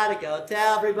excited. Go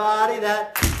tell everybody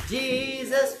that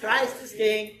Jesus Christ is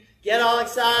King. Get all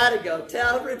excited. Go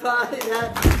tell everybody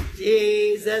that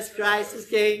Jesus Christ is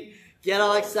King. Get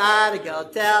all excited. Go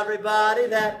tell everybody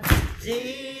that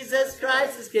Jesus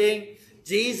Christ is King.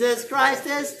 Jesus Christ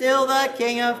is still the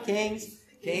King of Kings.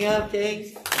 King of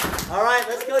Kings. All right,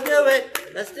 let's go do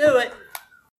it. Let's do it.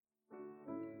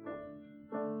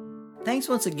 Thanks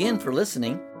once again for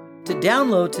listening. To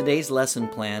download today's lesson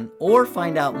plan or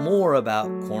find out more about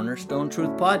Cornerstone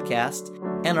Truth Podcast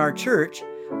and our church,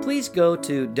 please go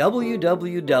to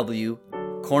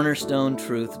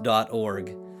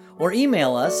www.cornerstonetruth.org or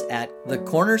email us at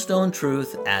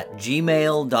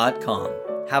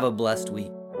thecornerstonetruth@gmail.com. Have a blessed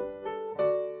week.